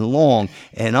weekend long,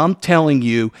 and I'm telling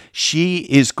you, she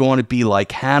is going to be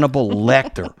like Hannibal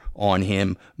Lecter on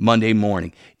him Monday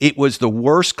morning. It was the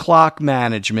worst clock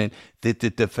management that the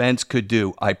defense could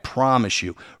do, I promise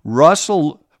you.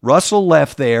 Russell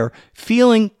left there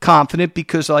feeling confident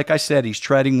because, like I said, he's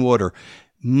treading water.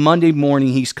 Monday morning,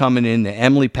 he's coming in the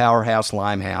Emily Powerhouse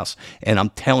Limehouse, and I'm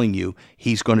telling you,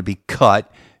 he's going to be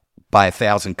cut by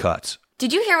 1,000 cuts.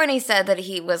 Did you hear when he said that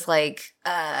he was like,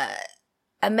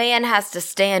 a man has to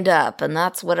stand up, and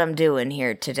that's what I'm doing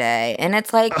here today? And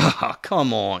it's like, oh,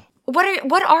 come on.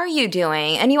 What are you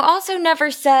doing? And you also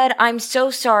never said, I'm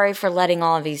so sorry for letting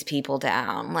all of these people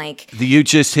down. Like, you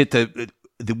just hit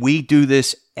we do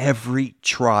this every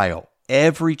trial.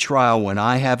 Every trial, when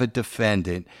I have a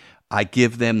defendant, I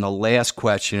give them the last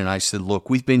question, and I said, look,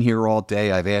 we've been here all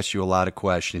day. I've asked you a lot of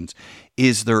questions.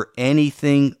 Is there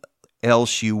anything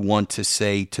else you want to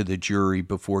say to the jury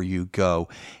before you go?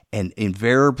 And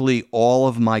invariably, all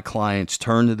of my clients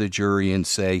turn to the jury and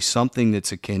say something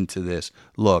that's akin to this.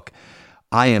 Look,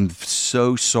 I am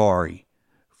so sorry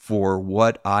for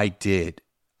what I did.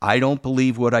 I don't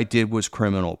believe what I did was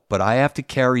criminal, but I have to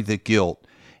carry the guilt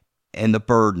and the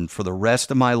burden for the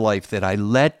rest of my life that I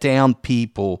let down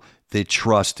people that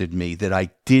trusted me, that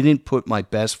I didn't put my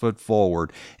best foot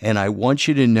forward. And I want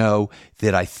you to know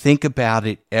that I think about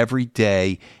it every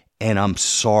day, and I'm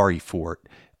sorry for it.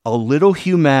 A little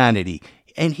humanity.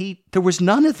 And there was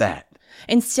none of that.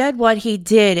 Instead, what he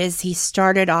did is he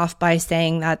started off by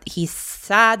saying that he's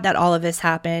sad that all of this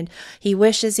happened. He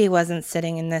wishes he wasn't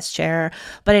sitting in this chair,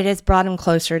 but it has brought him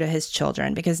closer to his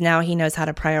children because now he knows how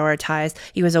to prioritize.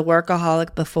 He was a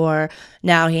workaholic before.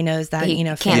 Now he knows that,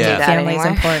 family is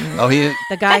important.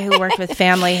 The guy who worked with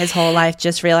family his whole life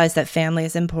just realized that family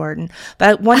is important.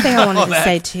 But one thing I wanted to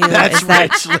say too is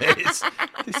that Liz.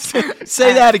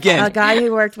 Say that again. A guy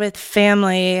who worked with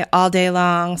family all day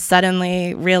long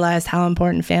suddenly realized how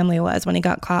important family was when he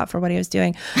got caught for what he was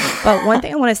doing. But one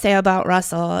thing I want to say about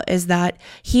Russell is that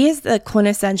he is the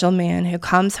quintessential man who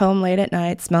comes home late at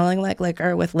night smelling like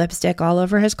liquor with lipstick all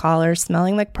over his collar,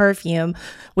 smelling like perfume,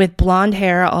 with blonde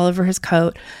hair all over his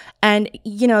coat. And,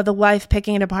 the wife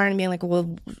picking it apart and being like,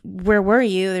 well, where were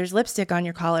you? There's lipstick on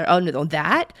your collar. Oh, no,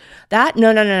 that?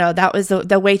 No. That was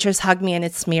the waitress hugged me and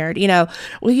it's smeared. Well,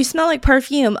 you smell like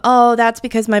perfume. Oh, that's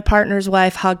because my partner's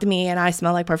wife hugged me and I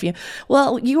smell like perfume.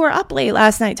 Well, you were up late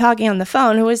last night talking on the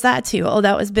phone. Who was that to? Oh,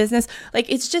 that was business. Like,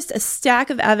 it's just a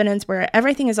stack of evidence where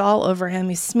everything is all over him.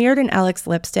 He's smeared in Alec's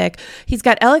lipstick. He's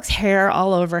got Alec's hair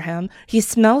all over him. He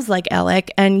smells like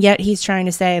Alec. And yet he's trying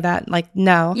to say that, like,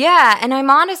 no. Yeah. And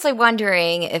I'm honestly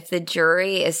wondering if the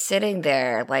jury is sitting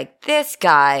there like, this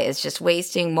guy is just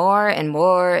wasting more and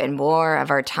more and more of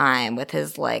our time with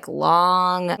his like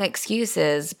long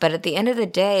excuses. But at the end of the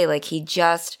day, like he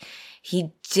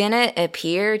didn't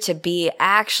appear to be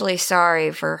actually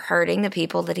sorry for hurting the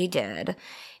people that he did.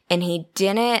 And he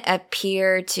didn't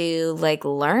appear to like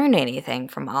learn anything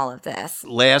from all of this.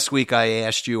 Last week I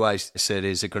asked you, I said,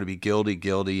 is it going to be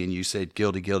guilty? And you said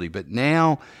guilty. But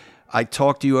now I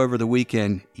talked to you over the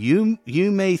weekend. You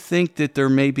may think that there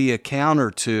may be a count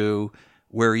or two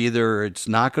where either it's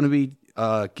not going to be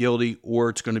guilty or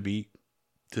it's going to be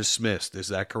dismissed. Is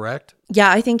that correct? Yeah,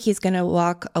 I think he's going to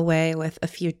walk away with a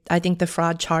few. I think the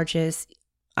fraud charges,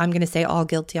 I'm going to say all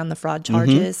guilty on the fraud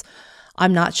charges. Mm-hmm.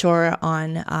 I'm not sure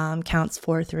on counts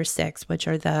 4 through 6, which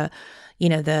are the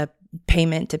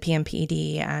payment to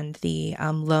PMPD and the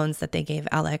loans that they gave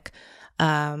Alec.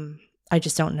 I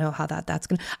just don't know how that's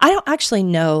going to, I don't actually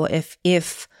know if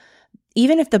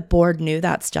even if the board knew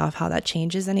that stuff, how that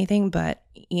changes anything. But,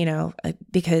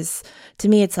 because to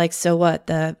me, it's like, so what?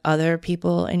 The other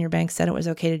people in your bank said it was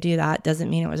okay to do that. Doesn't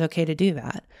mean it was okay to do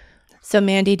that. So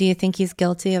Mandy, do you think he's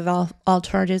guilty of all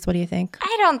charges? What do you think?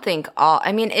 I don't think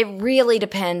it really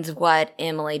depends what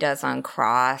Emily does on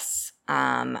cross.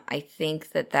 I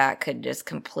think that could just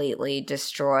completely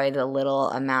destroy the little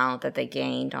amount that they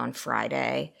gained on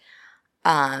Friday.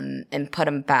 And put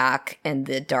him back in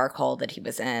the dark hole that he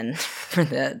was in for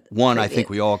the one. I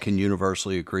think we all can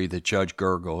universally agree that Judge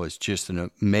Gergel is just an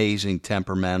amazing,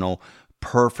 temperamental,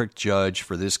 perfect judge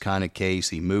for this kind of case.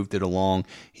 He moved it along.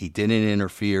 He didn't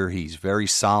interfere. He's very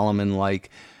Solomon-like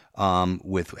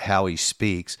with how he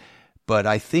speaks. But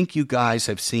I think you guys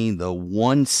have seen the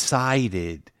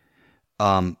one-sided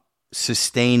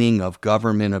sustaining of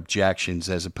government objections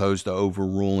as opposed to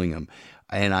overruling them.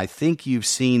 And I think you've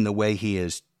seen the way he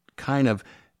has kind of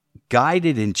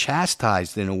guided and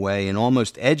chastised in a way and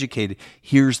almost educated.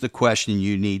 Here's the question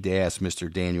you need to ask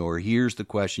Mr. Daniel, or here's the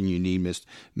question you need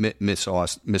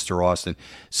Mr. Austin.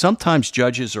 Sometimes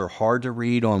judges are hard to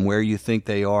read on where you think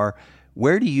they are.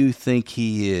 Where do you think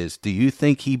he is? Do you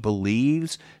think he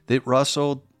believes that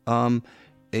Russell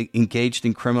engaged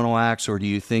in criminal acts, or do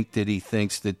you think that he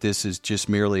thinks that this is just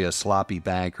merely a sloppy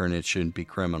banker and it shouldn't be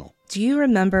criminal? Do you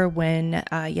remember when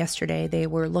yesterday they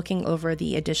were looking over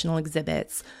the additional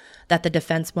exhibits that the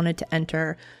defense wanted to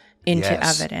enter into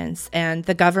evidence, and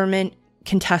the government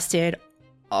contested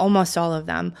almost all of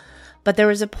them? But there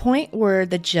was a point where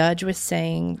the judge was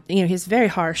saying, he was very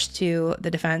harsh to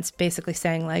the defense, basically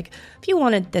saying, like, if you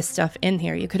wanted this stuff in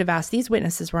here, you could have asked, these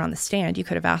witnesses were on the stand, you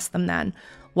could have asked them then.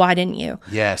 Why didn't you?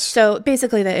 Yes. So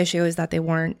basically the issue is that they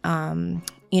weren't,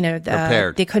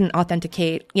 prepared. They couldn't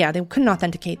authenticate. Yeah, they couldn't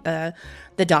authenticate the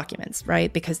documents,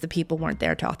 right? Because the people weren't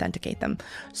there to authenticate them.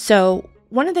 So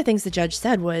one of the things the judge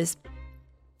said was,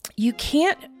 you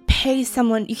can't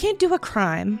do a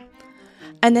crime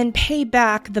and then pay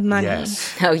back the money.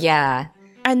 Yes. Oh, yeah.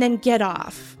 And then get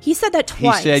off. He said that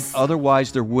twice. He said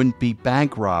otherwise there wouldn't be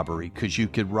bank robbery, because you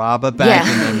could rob a bank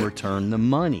and then return the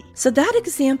money. So that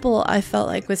example I felt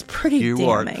like was pretty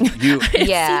damning.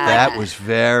 That was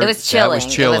very... It was chilling. That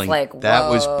was chilling. It was like, whoa. That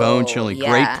was bone chilling. Yeah.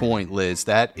 Great point, Liz.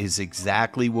 That is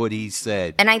exactly what he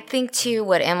said. And I think, too,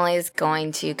 what Emily is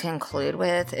going to conclude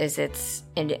with is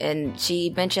and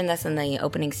she mentioned this in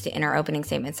her opening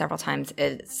statement several times,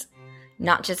 is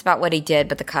not just about what he did,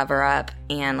 but the cover-up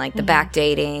and, like, the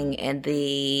backdating and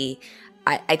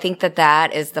I think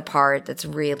that is the part that's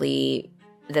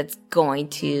going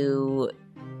to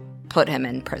put him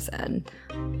in prison.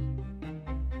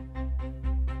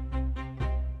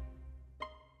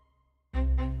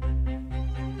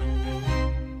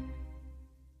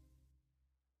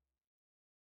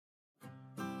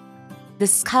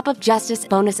 This Cup of Justice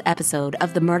bonus episode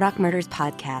of the Murdoch Murders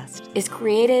podcast is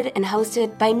created and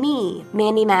hosted by me,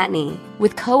 Mandy Matney,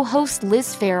 with co-host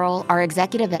Liz Farrell, our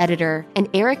executive editor, and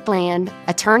Eric Bland,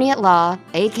 attorney at law,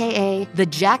 a.k.a. the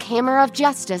Jackhammer of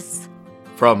Justice.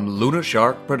 From Luna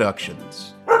Shark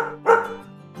Productions.